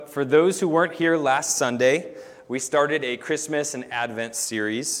for those who weren't here last Sunday, we started a Christmas and Advent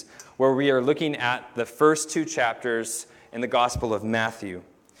series where we are looking at the first two chapters in the Gospel of Matthew.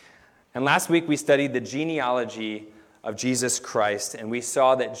 And last week we studied the genealogy of Jesus Christ, and we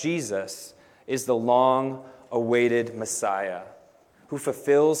saw that Jesus is the long-awaited Messiah who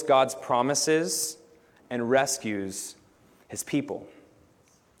fulfills God's promises and rescues his people.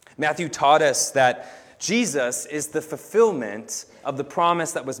 Matthew taught us that Jesus is the fulfillment of the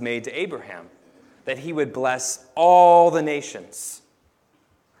promise that was made to Abraham, that he would bless all the nations.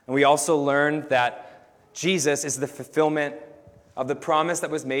 And we also learned that Jesus is the fulfillment of the promise that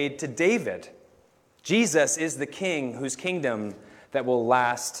was made to David. Jesus is the king whose kingdom that will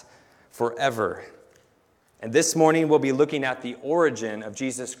last forever. And this morning we'll be looking at the origin of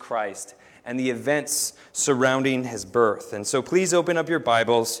Jesus Christ and the events surrounding his birth. And so please open up your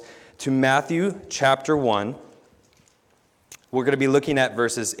Bibles to Matthew chapter 1. We're going to be looking at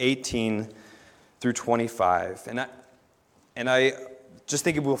verses 18 through 25. And I just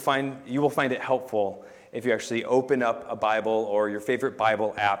think you will find it helpful if you actually open up a Bible or your favorite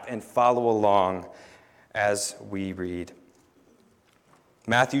Bible app and follow along as we read.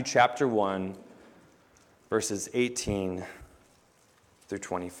 Matthew chapter 1, verses 18 through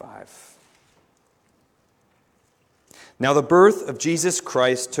 25. Now the birth of Jesus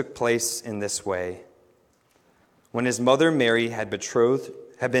Christ took place in this way. When his mother Mary had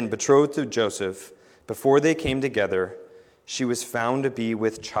been betrothed to Joseph, before they came together, she was found to be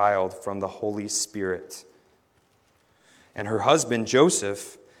with child from the Holy Spirit. And her husband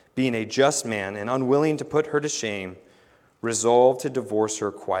Joseph, being a just man and unwilling to put her to shame, resolved to divorce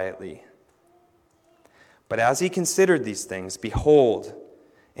her quietly. But as he considered these things, behold,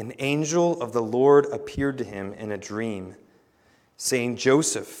 an angel of the Lord appeared to him in a dream, saying,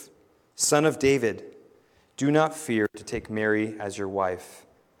 Joseph, son of David, do not fear to take Mary as your wife,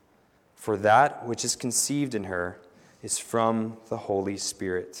 for that which is conceived in her is from the Holy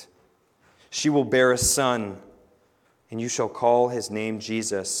Spirit. She will bear a son, and you shall call his name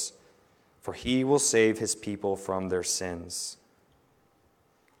Jesus, for he will save his people from their sins.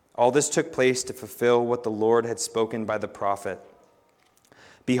 All this took place to fulfill what the Lord had spoken by the prophet.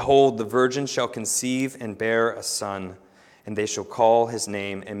 Behold, the virgin shall conceive and bear a son, and they shall call his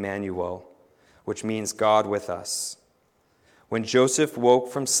name Emmanuel, which means God with us. When Joseph woke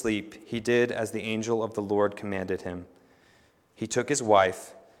from sleep, he did as the angel of the Lord commanded him. He took his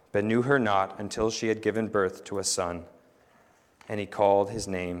wife, but knew her not until she had given birth to a son, and he called his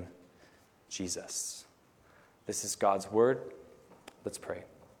name Jesus. This is God's word. Let's pray.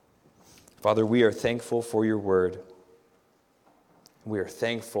 Father, we are thankful for your word. We are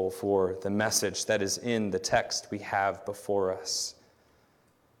thankful for the message that is in the text we have before us.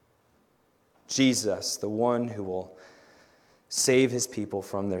 Jesus, the one who will save his people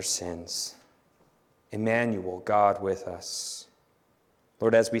from their sins. Emmanuel, God with us.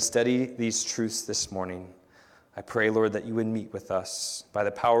 Lord, as we study these truths this morning, I pray, Lord, that you would meet with us by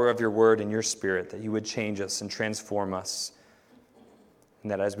the power of your word and your spirit, that you would change us and transform us.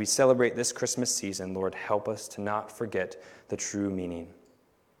 And that as we celebrate this Christmas season, Lord, help us to not forget the true meaning.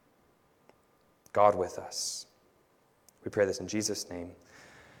 God with us. We pray this in Jesus' name.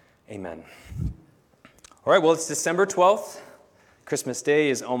 Amen. All right, well, it's December 12th. Christmas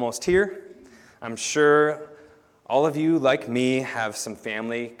Day is almost here. I'm sure all of you, like me, have some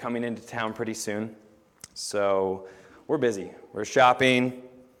family coming into town pretty soon. So we're busy. We're shopping,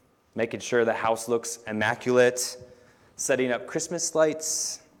 making sure the house looks immaculate, setting up Christmas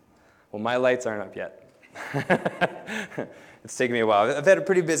lights. Well, my lights aren't up yet. It's taken me a while. I've had a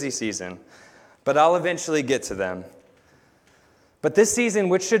pretty busy season, but I'll eventually get to them. But this season,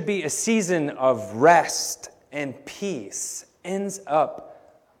 which should be a season of rest and peace, ends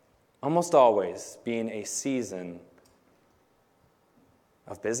up almost always being a season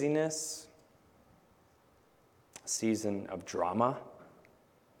of busyness, a season of drama.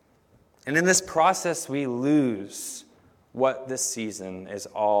 And in this process, we lose what this season is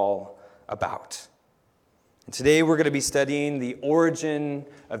all about. And today we're going to be studying the origin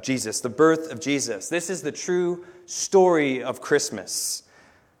of Jesus, the birth of Jesus. This is the true story of Christmas.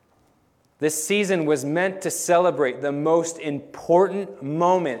 This season was meant to celebrate the most important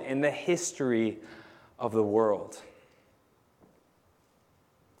moment in the history of the world.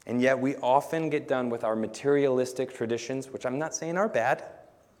 And yet we often get done with our materialistic traditions, which I'm not saying are bad.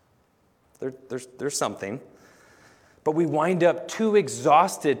 There's something. But we wind up too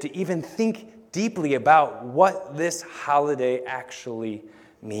exhausted to even think deeply about what this holiday actually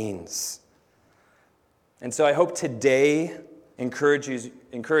means. And so I hope today encourages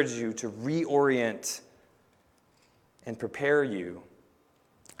you to reorient and prepare you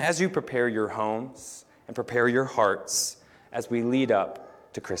as you prepare your homes and prepare your hearts as we lead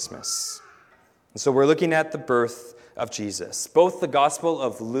up to Christmas. And so we're looking at the birth of Jesus. Both the Gospel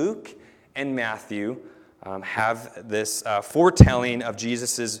of Luke and Matthew have this foretelling of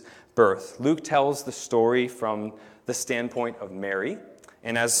Jesus' birth. Luke tells the story from the standpoint of Mary,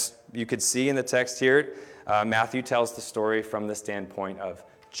 and as you could see in the text here, Matthew tells the story from the standpoint of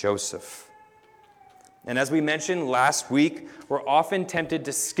Joseph. And as we mentioned last week, we're often tempted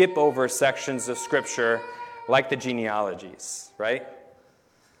to skip over sections of Scripture like the genealogies, right?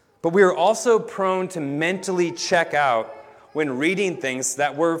 But we are also prone to mentally check out when reading things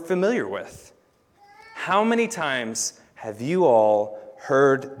that we're familiar with. How many times have you all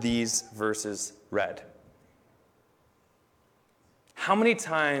heard these verses read? How many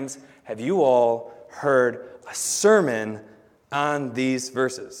times have you all heard a sermon on these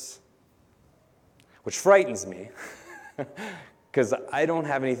verses? Which frightens me, because I don't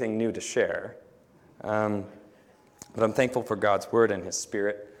have anything new to share. But I'm thankful for God's word and his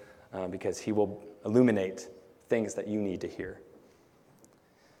Spirit, because he will illuminate things that you need to hear.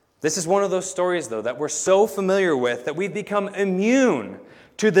 This is one of those stories, though, that we're so familiar with that we've become immune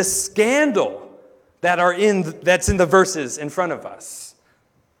to the scandal that's in the verses in front of us.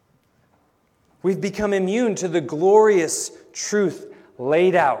 We've become immune to the glorious truth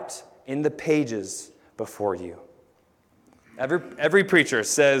laid out in the pages before you. Every preacher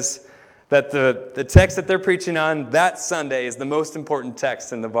says that the text that they're preaching on that Sunday is the most important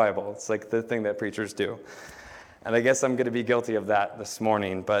text in the Bible. It's like the thing that preachers do. And I guess I'm going to be guilty of that this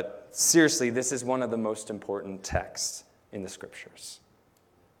morning, but seriously, this is one of the most important texts in the Scriptures.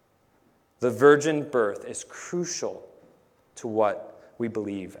 The virgin birth is crucial to what we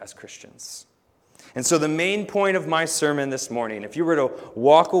believe as Christians. And so the main point of my sermon this morning, if you were to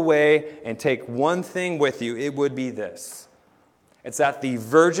walk away and take one thing with you, it would be this. It's that the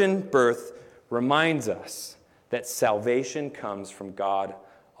virgin birth reminds us that salvation comes from God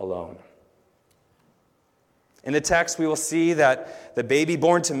alone. In the text, we will see that the baby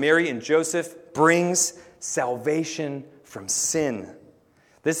born to Mary and Joseph brings salvation from sin.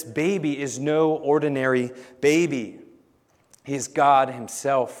 This baby is no ordinary baby. He is God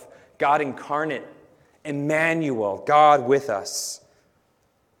himself, God incarnate, Emmanuel, God with us.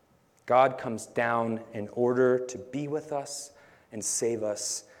 God comes down in order to be with us and save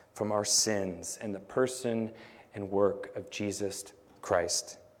us from our sins in the person and work of Jesus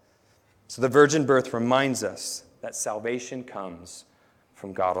Christ. So the virgin birth reminds us that salvation comes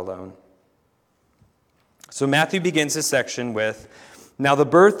from God alone. So Matthew begins his section with, "Now the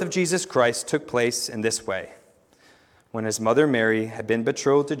birth of Jesus Christ took place in this way. When his mother Mary had been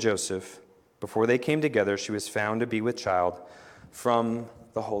betrothed to Joseph, before they came together, she was found to be with child from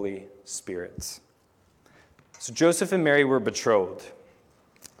the Holy Spirit." So Joseph and Mary were betrothed.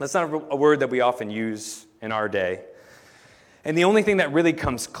 That's not a word that we often use in our day. And the only thing that really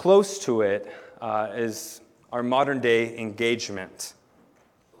comes close to it is our modern day engagement.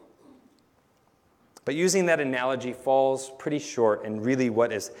 But using that analogy falls pretty short in really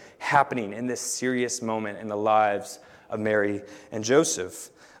what is happening in this serious moment in the lives of Mary and Joseph.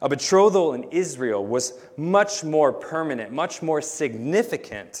 A betrothal in Israel was much more permanent, much more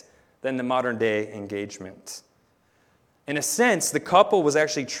significant than the modern day engagement. In a sense, the couple was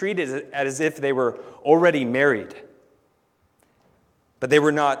actually treated as if they were already married. But they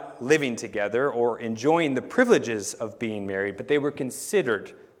were not living together or enjoying the privileges of being married, but they were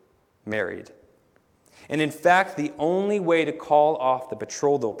considered married. And in fact, the only way to call off the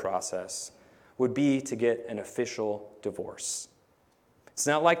betrothal process would be to get an official divorce. It's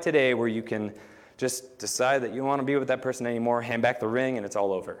not like today where you can just decide that you don't want to be with that person anymore, hand back the ring, and it's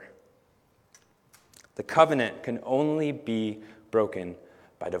all over. The covenant can only be broken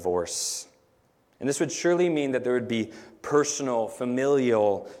by divorce. And this would surely mean that there would be personal,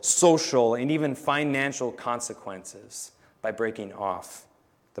 familial, social, and even financial consequences by breaking off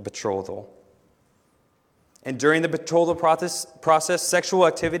the betrothal. And during the betrothal process, sexual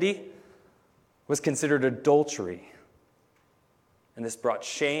activity was considered adultery. And this brought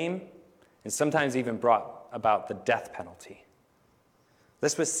shame and sometimes even brought about the death penalty.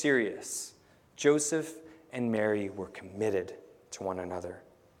 This was serious. Joseph and Mary were committed to one another.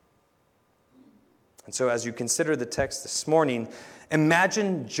 And so as you consider the text this morning,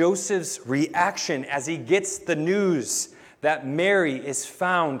 imagine Joseph's reaction as he gets the news that Mary is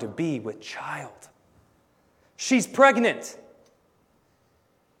found to be with child. She's pregnant.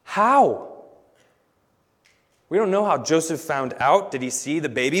 How? We don't know how Joseph found out. Did he see the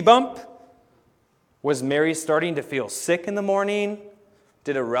baby bump? Was Mary starting to feel sick in the morning?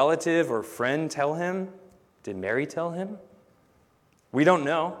 Did a relative or friend tell him? Did Mary tell him? We don't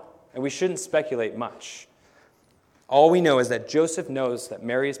know, and we shouldn't speculate much. All we know is that Joseph knows that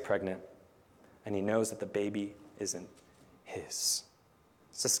Mary is pregnant, and he knows that the baby isn't his.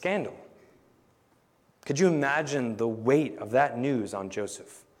 It's a scandal. Could you imagine the weight of that news on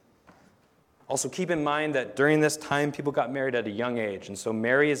Joseph? Also, keep in mind that during this time, people got married at a young age, and so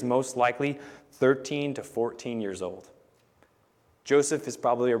Mary is most likely 13 to 14 years old. Joseph is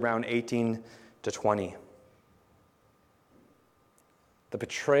probably around 18 to 20. The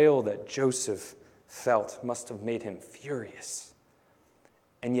betrayal that Joseph felt must have made him furious,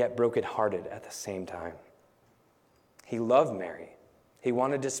 and yet brokenhearted at the same time. He loved Mary. He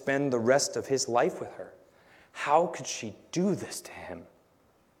wanted to spend the rest of his life with her. How could she do this to him?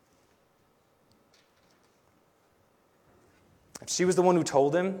 If she was the one who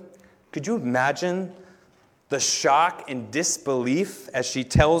told him, could you imagine the shock and disbelief as she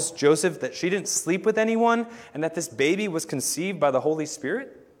tells Joseph that she didn't sleep with anyone and that this baby was conceived by the Holy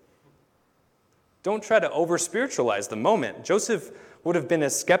Spirit? Don't try to over-spiritualize the moment. Joseph would have been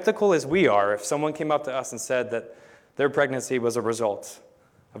as skeptical as we are if someone came up to us and said that their pregnancy was a result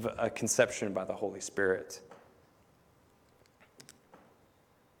of a conception by the Holy Spirit.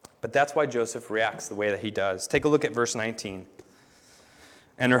 But that's why Joseph reacts the way that he does. Take a look at verse 19.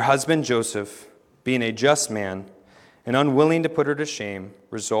 And her husband Joseph, being a just man and unwilling to put her to shame,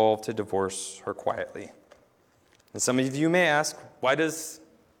 resolved to divorce her quietly. And some of you may ask, why does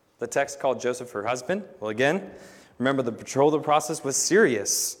the text call Joseph her husband? Well, again, remember the betrothal process was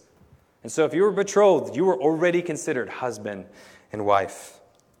serious. And so if you were betrothed, you were already considered husband and wife.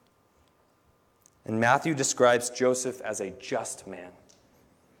 And Matthew describes Joseph as a just man.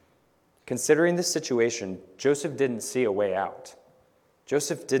 Considering this situation, Joseph didn't see a way out.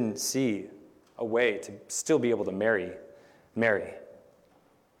 Joseph didn't see a way to still be able to marry Mary.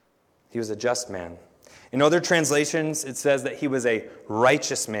 He was a just man. In other translations, it says that he was a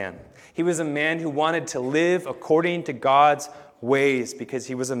righteous man. He was a man who wanted to live according to God's ways because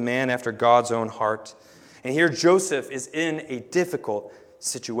he was a man after God's own heart. And here Joseph is in a difficult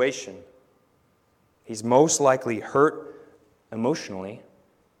situation. He's most likely hurt emotionally.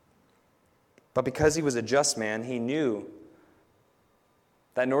 But because he was a just man, he knew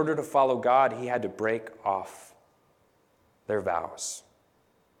that in order to follow God, he had to break off their vows.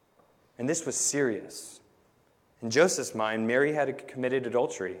 And this was serious. In Joseph's mind, Mary had committed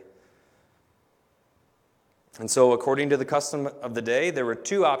adultery. And so, according to the custom of the day, there were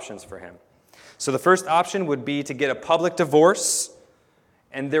two options for him. So the first option would be to get a public divorce,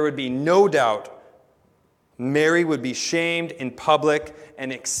 and there would be no doubt Mary would be shamed in public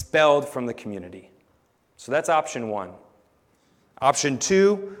and expelled from the community. So that's option one. Option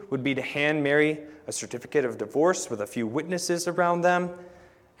two would be to hand Mary a certificate of divorce with a few witnesses around them,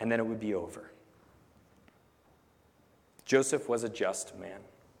 and then it would be over. Joseph was a just man.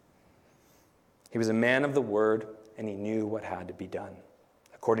 He was a man of the word, and he knew what had to be done,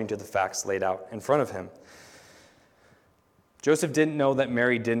 according to the facts laid out in front of him. Joseph didn't know that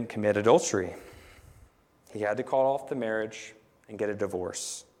Mary didn't commit adultery. He had to call off the marriage and get a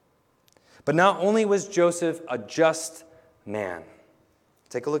divorce. But not only was Joseph a just man,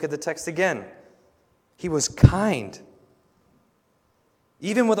 take a look at the text again. He was kind.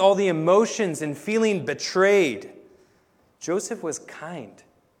 Even with all the emotions and feeling betrayed, Joseph was kind.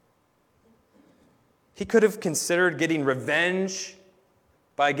 He could have considered getting revenge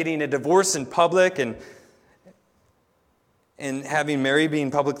by getting a divorce in public and having Mary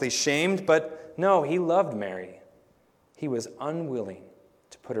being publicly shamed, but no, he loved Mary. He was unwilling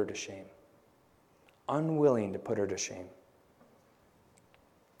to put her to shame. Unwilling to put her to shame.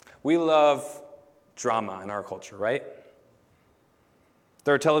 We love drama in our culture, right?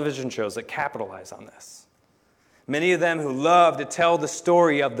 There are television shows that capitalize on this. Many of them who love to tell the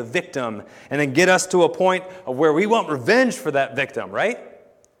story of the victim and then get us to a point of where we want revenge for that victim, right?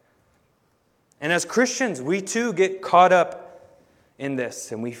 And as Christians, we too get caught up in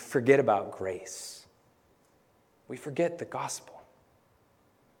this and we forget about grace. We forget the gospel.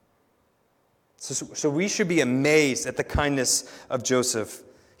 So we should be amazed at the kindness of Joseph.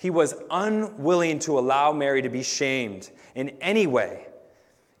 He was unwilling to allow Mary to be shamed in any way,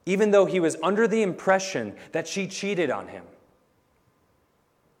 even though he was under the impression that she cheated on him.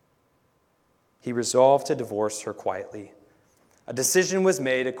 He resolved to divorce her quietly. A decision was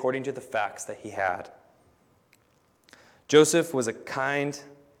made according to the facts that he had. Joseph was a kind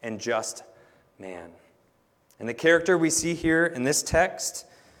and just man. And the character we see here in this text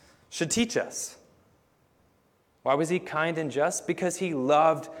should teach us. Why was he kind and just? Because he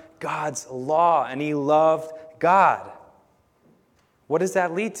loved God's law and he loved God. What does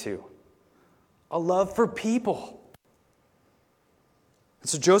that lead to? A love for people.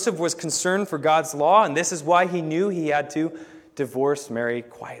 So Joseph was concerned for God's law, and this is why he knew he had to divorce Mary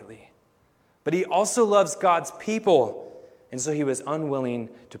quietly. But he also loves God's people, and so he was unwilling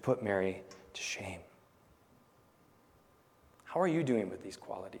to put Mary to shame. How are you doing with these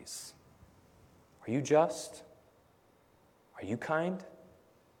qualities? Are you just? Are you kind?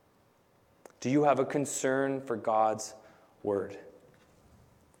 Do you have a concern for God's word?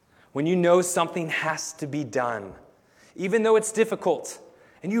 When you know something has to be done, even though it's difficult,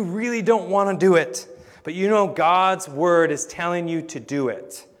 and you really don't want to do it, but you know God's word is telling you to do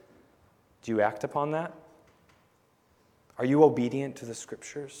it, do you act upon that? Are you obedient to the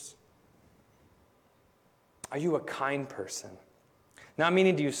scriptures? Are you a kind person? Not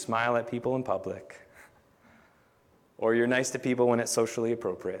meaning do you smile at people in public, or you're nice to people when it's socially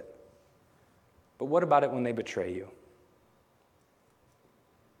appropriate. But what about it when they betray you?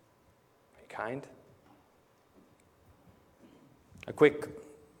 Are you kind? A quick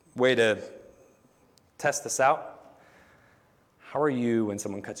way to test this out. How are you when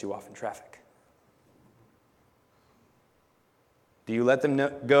someone cuts you off in traffic? Do you let them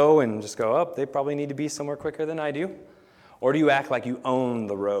go and just go, oh, they probably need to be somewhere quicker than I do? Or do you act like you own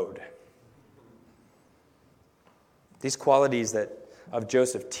the road? These qualities of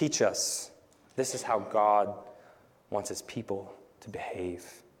Joseph teach us this is how God wants his people to behave.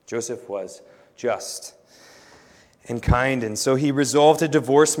 Joseph was just and kind, and so he resolved to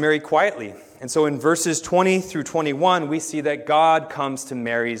divorce Mary quietly. And so in verses 20 through 21, we see that God comes to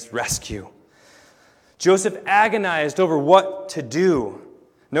Mary's rescue. Joseph agonized over what to do.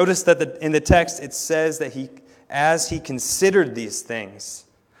 Notice that in the text it says that as he considered these things,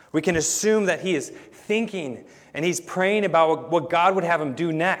 we can assume that he is thinking and he's praying about what God would have him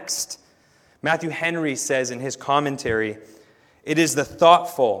do next. Matthew Henry says in his commentary, "It is the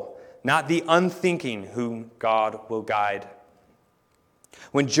thoughtful, not the unthinking, whom God will guide."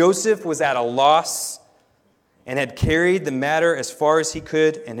 When Joseph was at a loss and had carried the matter as far as he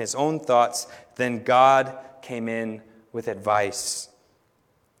could in his own thoughts, then God came in with advice.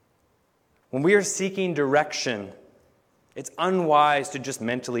 When we are seeking direction, it's unwise to just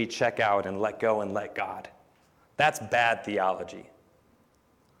mentally check out and let go and let God. That's bad theology.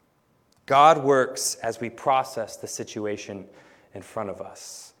 God works as we process the situation in front of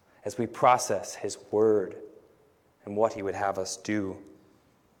us, as we process his word and what he would have us do.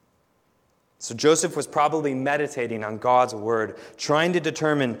 So Joseph was probably meditating on God's word, trying to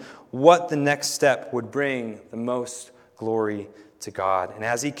determine what the next step would bring the most glory to God. And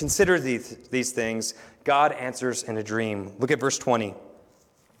as he considered these things, God answers in a dream. Look at verse 20.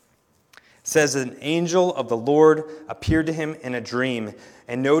 It says, an angel of the Lord appeared to him in a dream.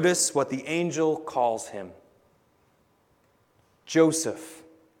 And notice what the angel calls him. Joseph,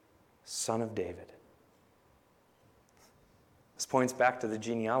 son of David. This points back to the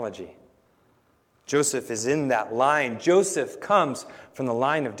genealogy. Joseph is in that line. Joseph comes from the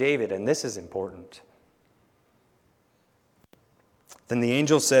line of David, and this is important. Then the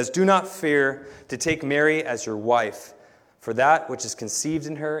angel says, "Do not fear to take Mary as your wife, for that which is conceived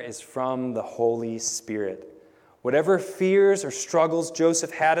in her is from the Holy Spirit." Whatever fears or struggles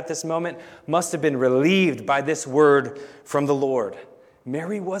Joseph had at this moment must have been relieved by this word from the Lord.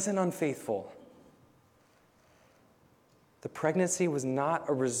 Mary wasn't unfaithful. The pregnancy was not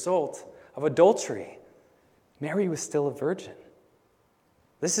a result of adultery. Mary was still a virgin.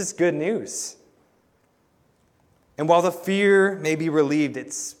 This is good news. And while the fear may be relieved,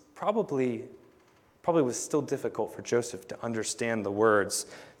 it's probably was still difficult for Joseph to understand the words,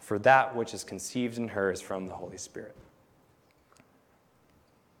 "For that which is conceived in her is from the Holy Spirit."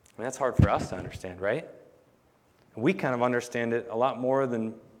 And that's hard for us to understand, right? We kind of understand it a lot more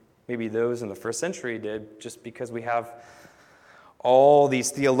than maybe those in the first century did, just because we have all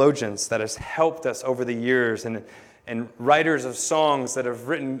these theologians that has helped us over the years and writers of songs that have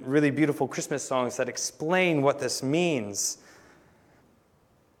written really beautiful Christmas songs that explain what this means.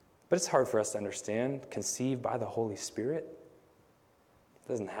 But it's hard for us to understand. Conceived by the Holy Spirit. It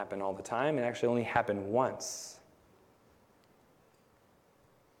doesn't happen all the time. It actually only happened once.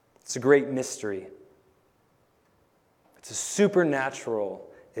 It's a great mystery. It's a supernatural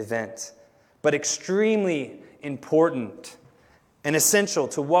event, but extremely important and essential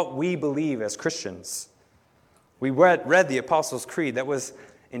to what we believe as Christians. We read the Apostles' Creed. That was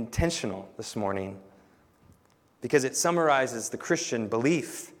intentional this morning because it summarizes the Christian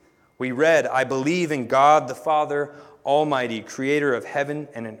belief. We read, "I believe in God the Father Almighty, creator of heaven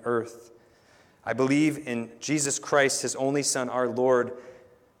and in earth. I believe in Jesus Christ, his only Son, our Lord.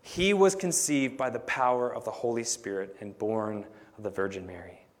 He was conceived by the power of the Holy Spirit and born of the Virgin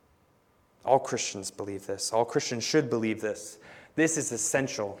Mary." All Christians believe this. All Christians should believe this. This is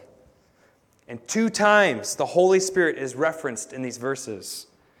essential. And 2 times the Holy Spirit is referenced in these verses.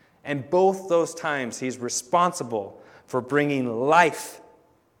 And both those times he's responsible for bringing life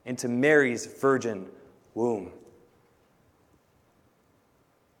into Mary's virgin womb.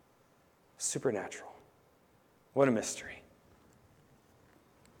 Supernatural. What a mystery.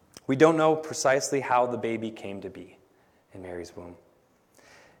 We don't know precisely how the baby came to be in Mary's womb,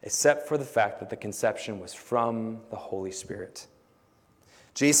 except for the fact that the conception was from the Holy Spirit.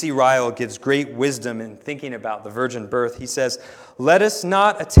 J.C. Ryle gives great wisdom in thinking about the virgin birth. He says, "Let us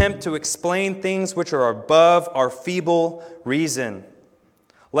not attempt to explain things which are above our feeble reason.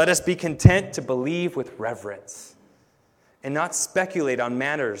 Let us be content to believe with reverence and not speculate on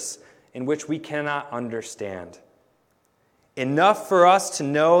matters in which we cannot understand. Enough for us to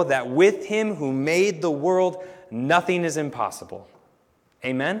know that with him who made the world, nothing is impossible."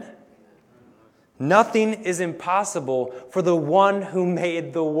 Amen? Nothing is impossible for the one who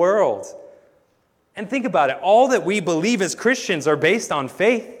made the world. And think about it. All that we believe as Christians are based on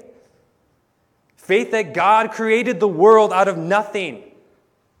faith. Faith that God created the world out of nothing.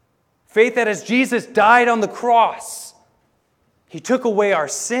 Faith that as Jesus died on the cross, he took away our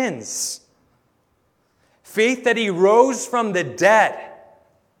sins. Faith that he rose from the dead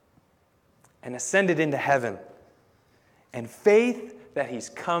and ascended into heaven. And faith that he's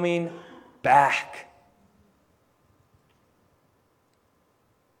coming back.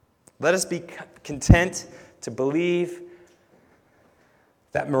 Let us be content to believe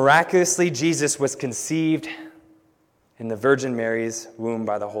that miraculously Jesus was conceived in the Virgin Mary's womb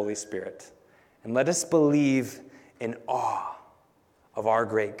by the Holy Spirit. And let us believe in awe of our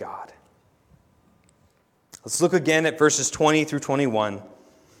great God. Let's look again at verses 20 through 21.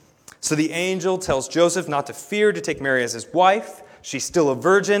 So the angel tells Joseph not to fear to take Mary as his wife. She's still a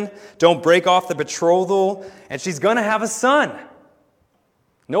virgin. Don't break off the betrothal. And she's going to have a son.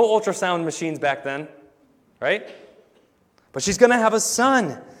 No ultrasound machines back then, right? But she's going to have a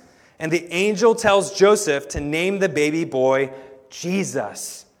son. And the angel tells Joseph to name the baby boy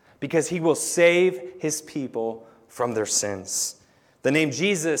Jesus, because he will save his people from their sins. The name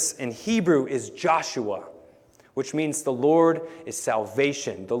Jesus in Hebrew is Joshua, which means the Lord is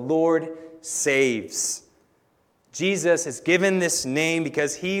salvation. The Lord saves. Jesus is given this name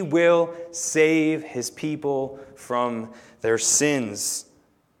because he will save his people from their sins.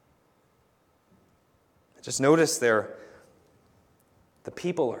 Just notice there, the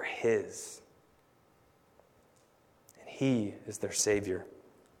people are his. And he is their Savior.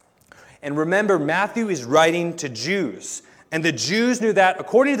 And remember, Matthew is writing to Jews. And the Jews knew that,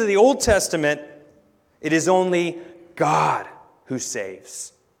 according to the Old Testament, it is only God who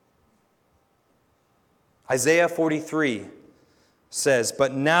saves. Isaiah 43 says,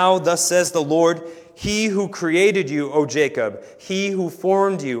 "But now thus says the Lord, he who created you, O Jacob, he who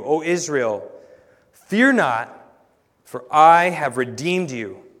formed you, O Israel, fear not, for I have redeemed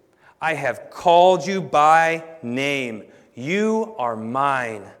you. I have called you by name. You are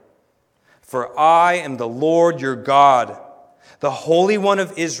mine. For I am the Lord your God, the Holy One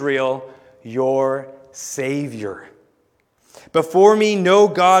of Israel, your Savior. Before me no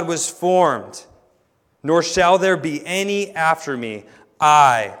God was formed, nor shall there be any after me.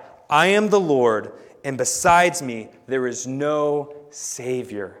 I am the Lord, and besides me there is no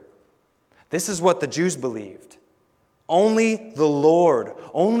Savior." This is what the Jews believed. Only the Lord,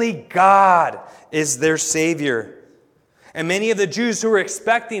 only God is their Savior. And many of the Jews who were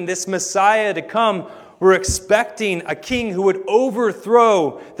expecting this Messiah to come were expecting a king who would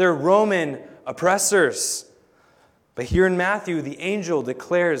overthrow their Roman oppressors. But here in Matthew, the angel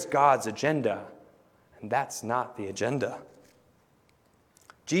declares God's agenda. And that's not the agenda.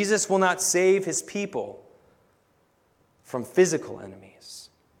 Jesus will not save his people from physical enemies.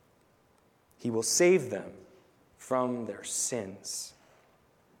 He will save them from their sins.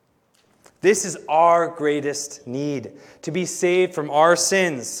 This is our greatest need, to be saved from our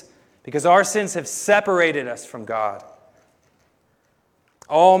sins, because our sins have separated us from God.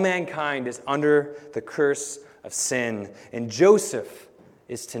 All mankind is under the curse of sin, and Joseph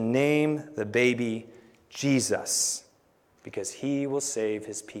is to name the baby Jesus, because he will save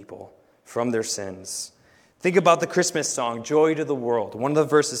his people from their sins. Think about the Christmas song, "Joy to the World." One of the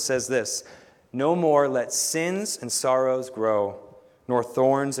verses says this, "No more let sins and sorrows grow, nor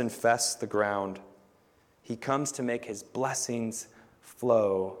thorns infest the ground. He comes to make his blessings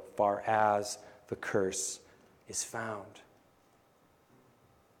flow far as the curse is found."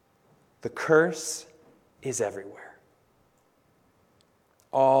 The curse is everywhere.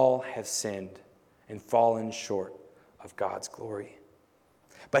 All have sinned and fallen short of God's glory.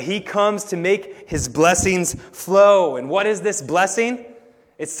 But he comes to make his blessings flow. And what is this blessing?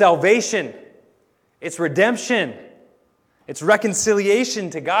 It's salvation. It's redemption. It's reconciliation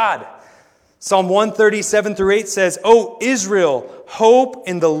to God. Psalm 137 through 8 says, O Israel, hope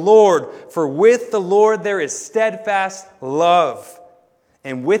in the Lord, for with the Lord there is steadfast love,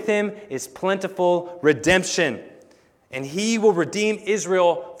 and with him is plentiful redemption, and he will redeem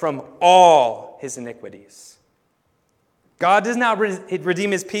Israel from all his iniquities. God does not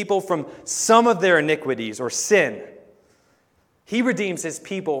redeem his people from some of their iniquities or sin. He redeems his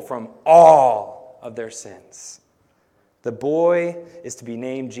people from all of their sins. The boy is to be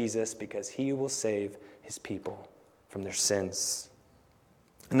named Jesus because he will save his people from their sins.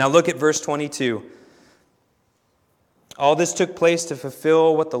 Now look at verse 22. All this took place to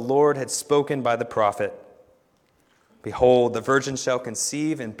fulfill what the Lord had spoken by the prophet. Behold, the virgin shall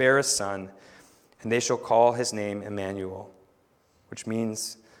conceive and bear a son, and they shall call his name Emmanuel, which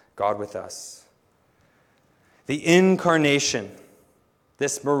means God with us. The incarnation,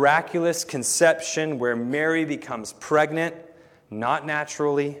 this miraculous conception where Mary becomes pregnant, not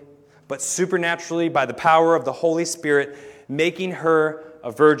naturally, but supernaturally by the power of the Holy Spirit, making her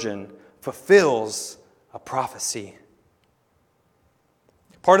a virgin, fulfills a prophecy.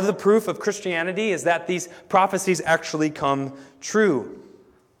 Part of the proof of Christianity is that these prophecies actually come true.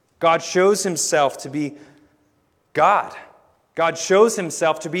 God shows himself to be God. God shows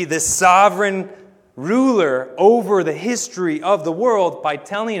himself to be the sovereign ruler over the history of the world by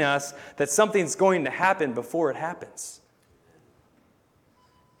telling us that something's going to happen before it happens.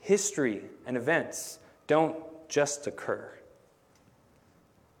 History and events don't just occur.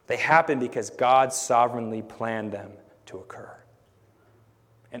 They happen because God sovereignly planned them to occur.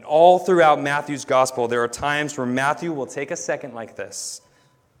 And all throughout Matthew's gospel, there are times where Matthew will take a second like this.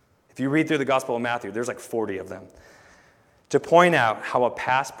 If you read through the Gospel of Matthew, there's like 40 of them, to point out how a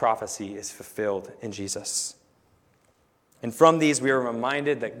past prophecy is fulfilled in Jesus. And from these, we are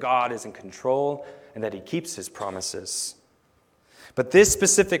reminded that God is in control and that he keeps his promises. But this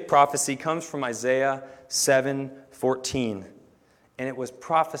specific prophecy comes from Isaiah 7:14, and it was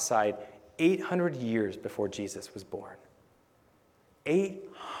prophesied 800 years before Jesus was born.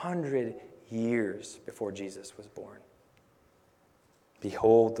 800 years before Jesus was born.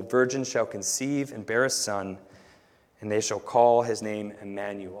 Behold, the virgin shall conceive and bear a son, and they shall call his name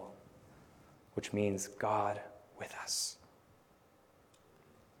Emmanuel, which means God with us.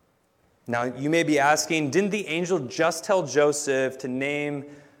 Now, you may be asking, didn't the angel just tell Joseph to name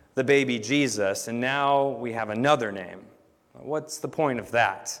the baby Jesus, and now we have another name? What's the point of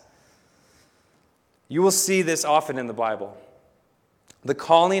that? You will see this often in the Bible. The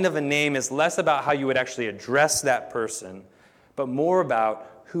calling of a name is less about how you would actually address that person, but more about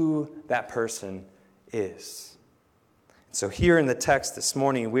who that person is. So here in the text this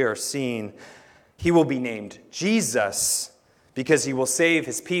morning, we are seeing he will be named Jesus because he will save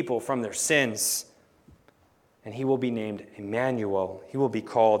his people from their sins. And he will be named Emmanuel. He will be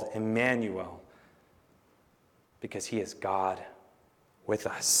called Emmanuel because he is God with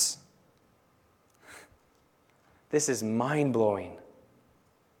us. This is mind-blowing.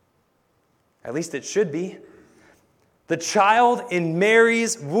 At least it should be. The child in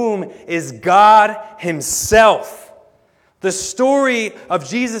Mary's womb is God himself. The story of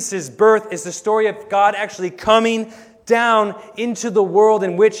Jesus' birth is the story of God actually coming down into the world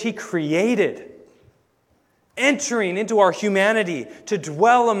in which he created, entering into our humanity to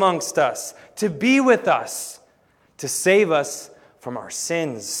dwell amongst us, to be with us, to save us from our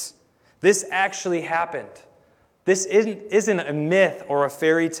sins. This actually happened. This isn't a myth or a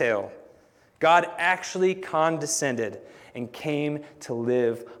fairy tale. God actually condescended and came to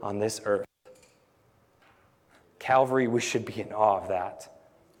live on this earth. Calvary, we should be in awe of that.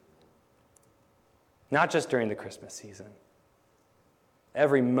 Not just during the Christmas season.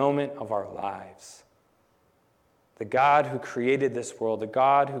 Every moment of our lives. The God who created this world, the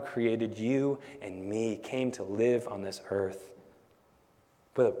God who created you and me, came to live on this earth.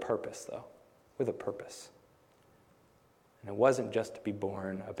 With a purpose, though. With a purpose. And it wasn't just to be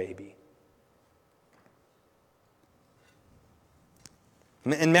born a baby.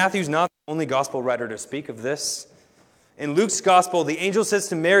 And Matthew's not the only gospel writer to speak of this. In Luke's gospel, the angel says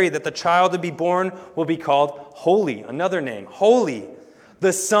to Mary that the child to be born will be called Holy, another name, Holy,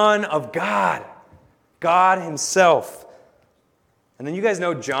 the Son of God, God himself. And then you guys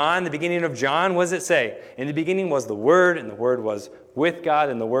know John, the beginning of John, what does it say? In the beginning was the Word, and the Word was with God,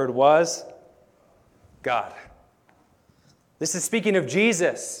 and the Word was God. This is speaking of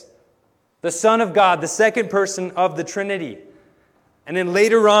Jesus, the Son of God, the second person of the Trinity. And then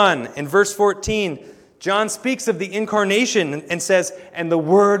later on, in verse 14, John speaks of the incarnation and says, "And the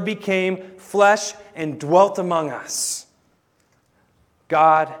Word became flesh and dwelt among us."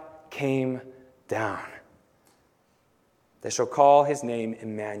 God came down. They shall call his name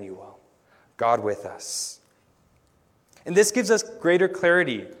Emmanuel, God with us. And this gives us greater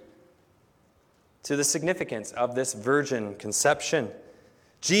clarity to the significance of this virgin conception.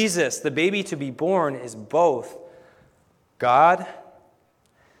 Jesus, the baby to be born, is both God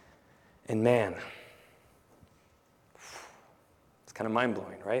and man. It's kind of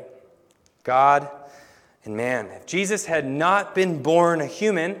mind-blowing, right? God and man. If Jesus had not been born a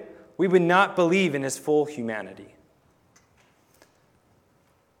human, we would not believe in his full humanity.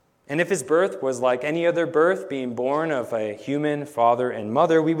 And if his birth was like any other birth, being born of a human father and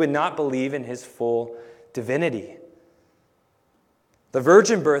mother, we would not believe in his full divinity. The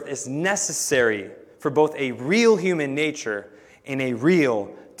virgin birth is necessary for both a real human nature and a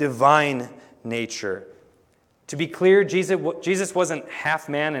real divine nature. To be clear, Jesus wasn't half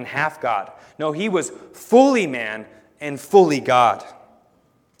man and half God. No, he was fully man and fully God.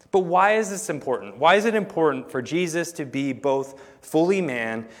 But why is this important? Why is it important for Jesus to be both fully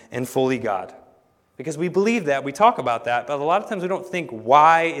man and fully God? Because we believe that, we talk about that, but a lot of times we don't think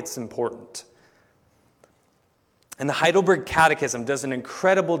why it's important. And the Heidelberg Catechism does an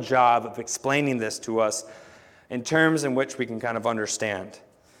incredible job of explaining this to us in terms in which we can kind of understand.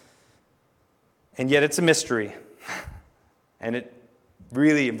 And yet it's a mystery. And it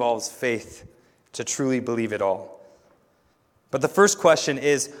really involves faith to truly believe it all. But the first question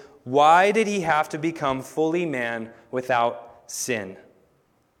is, why did he have to become fully man without sin?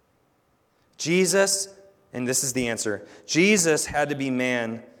 Jesus, and this is the answer, Jesus had to be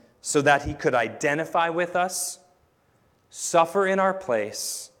man so that he could identify with us, suffer in our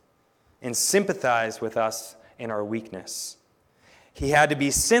place, and sympathize with us in our weakness. He had to be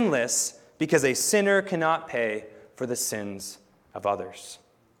sinless because a sinner cannot pay for the sins of others.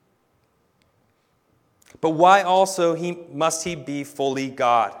 But why also must he be fully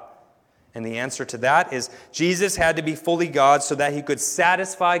God? And the answer to that is Jesus had to be fully God so that he could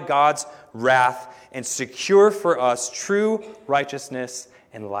satisfy God's wrath and secure for us true righteousness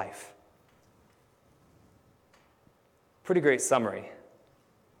and life. Pretty great summary.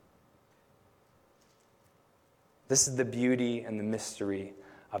 This is the beauty and the mystery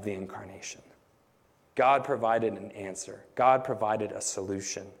of the incarnation. God provided an answer. God provided a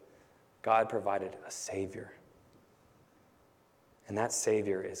solution. God provided a Savior. And that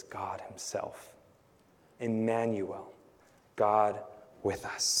Savior is God himself. Emmanuel, God with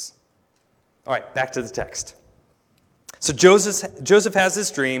us. All right, back to the text. So Joseph has this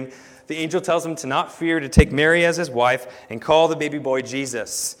dream. The angel tells him to not fear, to take Mary as his wife and call the baby boy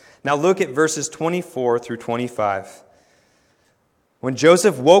Jesus. Now look at verses 24 through 25. When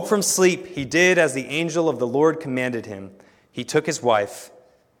Joseph woke from sleep, he did as the angel of the Lord commanded him. He took his wife,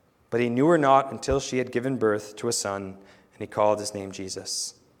 but he knew her not until she had given birth to a son, and he called his name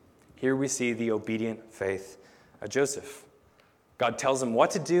Jesus. Here we see the obedient faith of Joseph. God tells him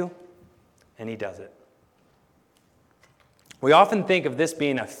what to do, and he does it. We often think of this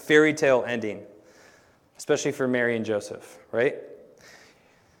being a fairy tale ending, especially for Mary and Joseph, right?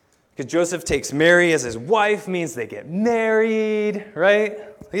 Because Joseph takes Mary as his wife, means they get married,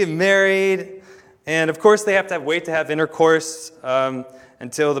 right? They get married, and of course they have to wait to have intercourse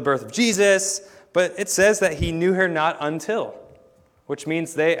until the birth of Jesus, but it says that he knew her not until, which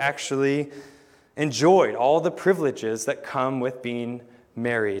means they actually enjoyed all the privileges that come with being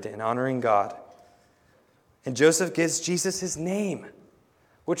married and honoring God. And Joseph gives Jesus his name,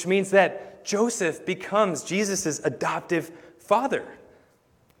 which means that Joseph becomes Jesus' adoptive father.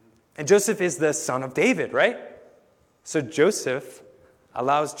 And Joseph is the son of David, right? So Joseph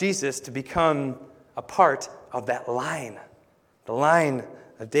allows Jesus to become a part of that line, the line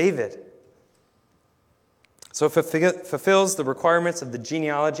of David. So if it fulfills the requirements of the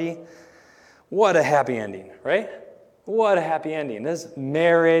genealogy, what a happy ending, right? What a happy ending. This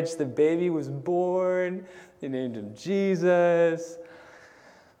marriage, the baby was born, they named him Jesus.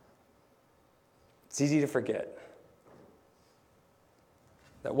 It's easy to forget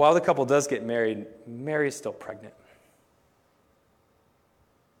that while the couple does get married, Mary's still pregnant.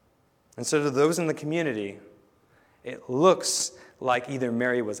 And so to those in the community, it looks like either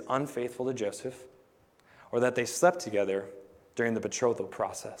Mary was unfaithful to Joseph or that they slept together during the betrothal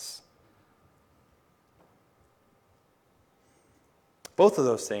process. Both of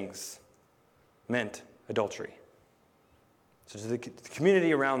those things meant adultery. So to the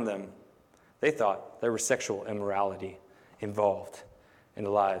community around them, they thought there was sexual immorality involved in the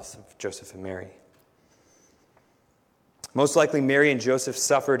lives of Joseph and Mary. Most likely, Mary and Joseph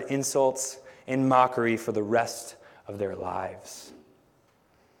suffered insults in mockery for the rest of their lives.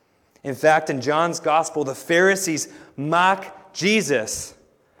 In fact, in John's gospel, the Pharisees mock Jesus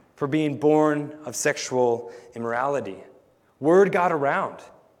for being born of sexual immorality. Word got around.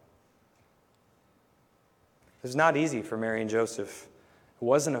 It was not easy for Mary and Joseph. It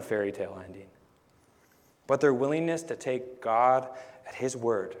wasn't a fairy tale ending. But their willingness to take God at his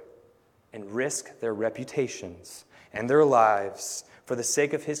word and risk their reputations and their lives for the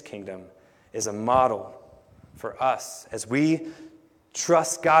sake of his kingdom is a model for us as we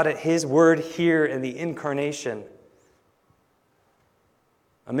trust God at his word here in the incarnation.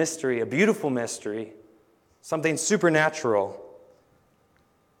 A mystery, a beautiful mystery, something supernatural.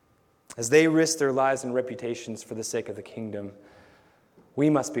 As they risk their lives and reputations for the sake of the kingdom, we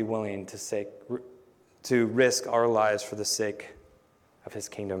must be willing to risk our lives for the sake of his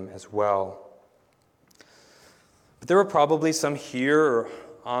kingdom as well. But there are probably some here or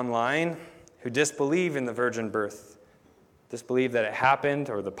online who disbelieve in the virgin birth, disbelieve that it happened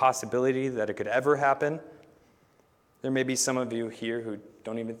or the possibility that it could ever happen. There may be some of you here who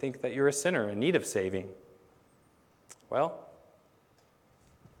don't even think that you're a sinner in need of saving. Well,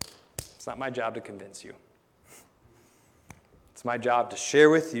 it's not my job to convince you. It's my job to share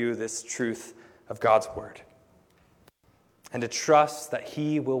with you this truth of God's word and to trust that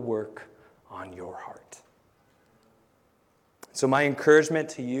he will work on your heart. So my encouragement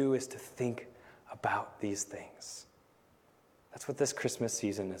to you is to think about these things. That's what this Christmas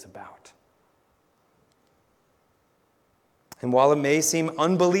season is about. And while it may seem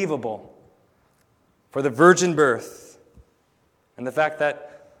unbelievable for the virgin birth and the fact that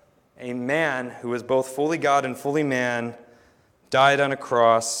a man who was both fully God and fully man died on a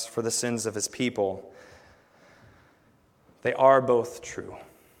cross for the sins of his people, they are both true.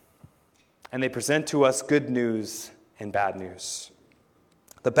 And they present to us good news and bad news.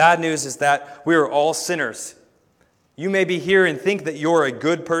 The bad news is that we are all sinners. You may be here and think that you're a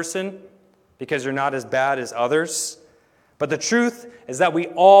good person because you're not as bad as others. But the truth is that we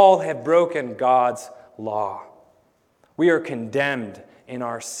all have broken God's law. We are condemned in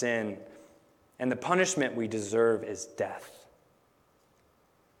our sin, and the punishment we deserve is death.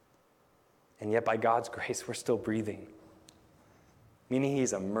 And yet by God's grace, we're still breathing, meaning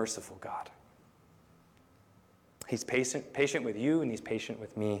he's a merciful God. He's patient with you, and he's patient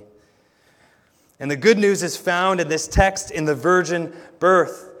with me. And the good news is found in this text in the virgin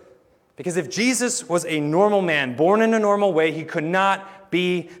birth. Because if Jesus was a normal man, born in a normal way, he could not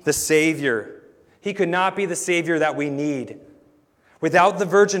be the Savior. He could not be the Savior that we need. Without the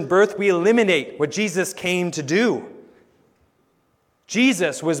virgin birth, we eliminate what Jesus came to do.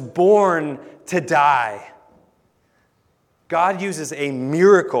 Jesus was born to die. God uses a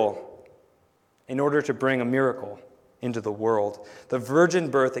miracle in order to bring a miracle into the world. The virgin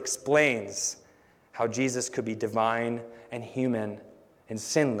birth explains how Jesus could be divine and human and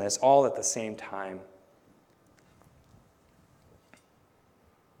sinless all at the same time.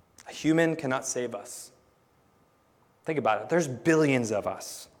 A human cannot save us. Think about it. There's billions of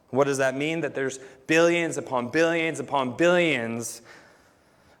us. What does that mean? That there's billions upon billions upon billions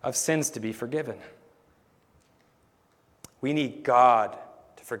of sins to be forgiven. We need God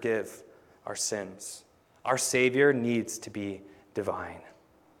to forgive our sins. Our Savior needs to be divine.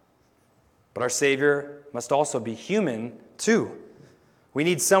 But our Savior must also be human too. We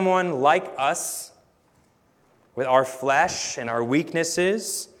need someone like us with our flesh and our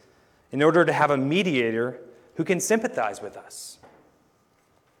weaknesses in order to have a mediator who can sympathize with us.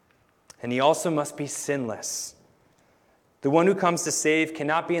 And he also must be sinless. The one who comes to save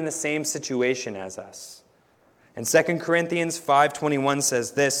cannot be in the same situation as us. And 2 Corinthians 5:21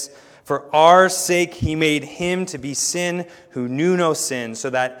 says this, "For our sake he made him to be sin who knew no sin, so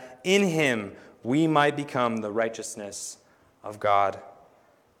that in him we might become the righteousness of God."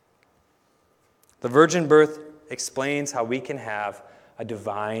 The virgin birth explains how we can have a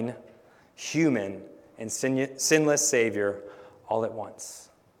divine, human, and sinless Savior all at once.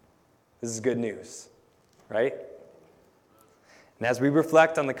 This is good news, right? And as we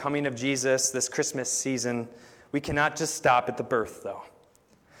reflect on the coming of Jesus this Christmas season, we cannot just stop at the birth, though,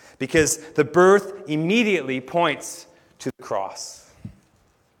 because the birth immediately points to the cross.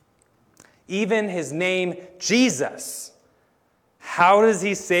 Even his name, Jesus, how does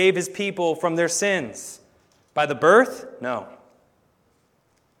he save his people from their sins? By the birth? No.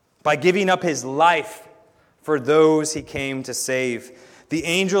 By giving up his life for those he came to save. The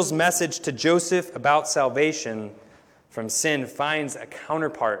angel's message to Joseph about salvation from sin finds a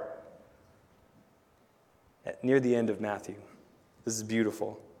counterpart near the end of Matthew. This is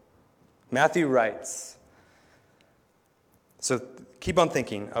beautiful. Matthew writes, so keep on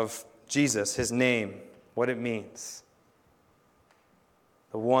thinking of Jesus, his name, what it means.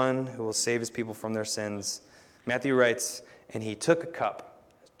 The one who will save his people from their sins. Matthew writes, and he took a cup.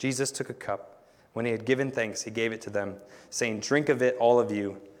 Jesus took a cup. When he had given thanks, he gave it to them, saying, drink of it, all of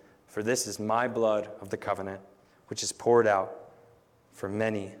you, for this is my blood of the covenant, which is poured out for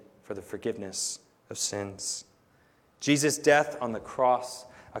many for the forgiveness of sins. Jesus' death on the cross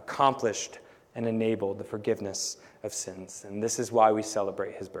accomplished and enabled the forgiveness of sins. And this is why we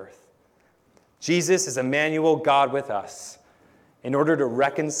celebrate his birth. Jesus is Emmanuel, God with us, in order to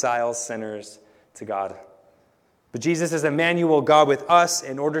reconcile sinners to God. But Jesus is Emmanuel, God with us,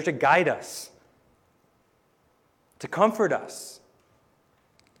 in order to guide us, to comfort us,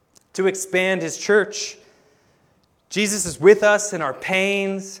 to expand his church. Jesus is with us in our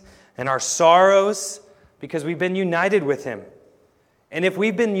pains and our sorrows because we've been united with him. And if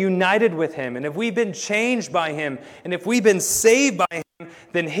we've been united with him, and if we've been changed by him, and if we've been saved by him,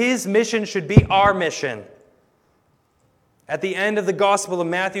 then his mission should be our mission. At the end of the Gospel of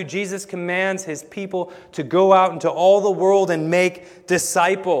Matthew, Jesus commands his people to go out into all the world and make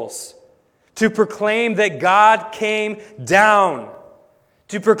disciples, to proclaim that God came down,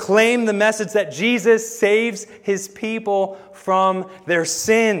 to proclaim the message that Jesus saves his people from their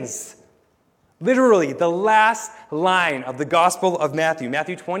sins. Literally, the last line of the Gospel of Matthew,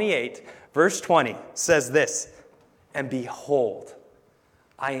 Matthew 28, verse 20, says this, and behold,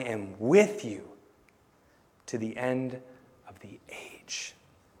 I am with you to the end of the age.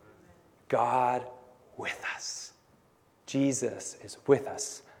 God with us. Jesus is with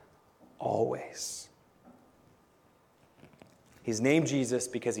us always. He's named Jesus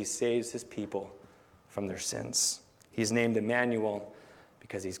because he saves his people from their sins. He's named Emmanuel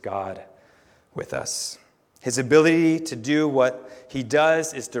because he's God with us. His ability to do what he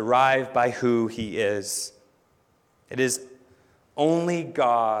does is derived by who he is. It is only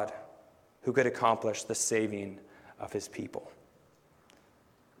God who could accomplish the saving of his people.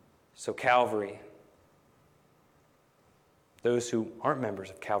 So Calvary, those who aren't members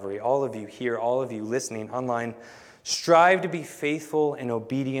of Calvary, all of you here, all of you listening online, strive to be faithful and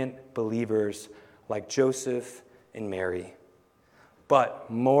obedient believers like Joseph and Mary. But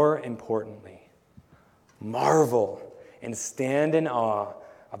more importantly, marvel and stand in awe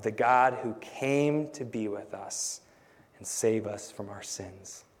of the God who came to be with us and save us from our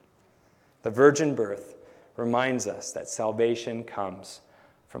sins. The virgin birth reminds us that salvation comes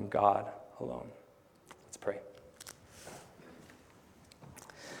from God alone. Let's pray.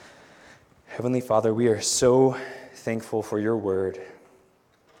 Heavenly Father, we are so thankful for your word.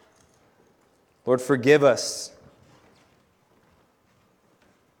 Lord, forgive us.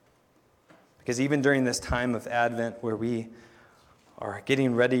 Because even during this time of Advent where we are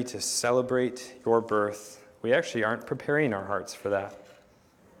getting ready to celebrate your birth, we actually aren't preparing our hearts for that.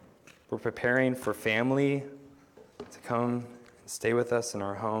 We're preparing for family to come and stay with us in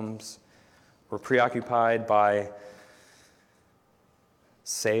our homes. We're preoccupied by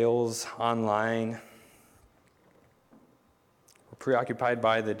sales online. We're preoccupied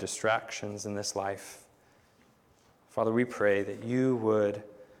by the distractions in this life. Father, we pray that you would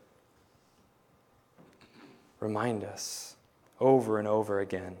remind us over and over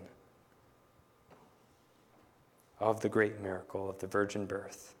again of the great miracle of the virgin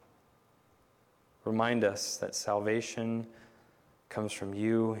birth. Remind us that salvation comes from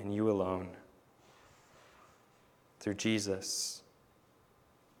you and you alone, through Jesus,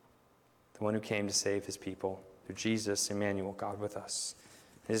 the one who came to save his people, through Jesus, Emmanuel, God with us.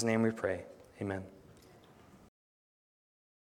 In his name we pray. Amen.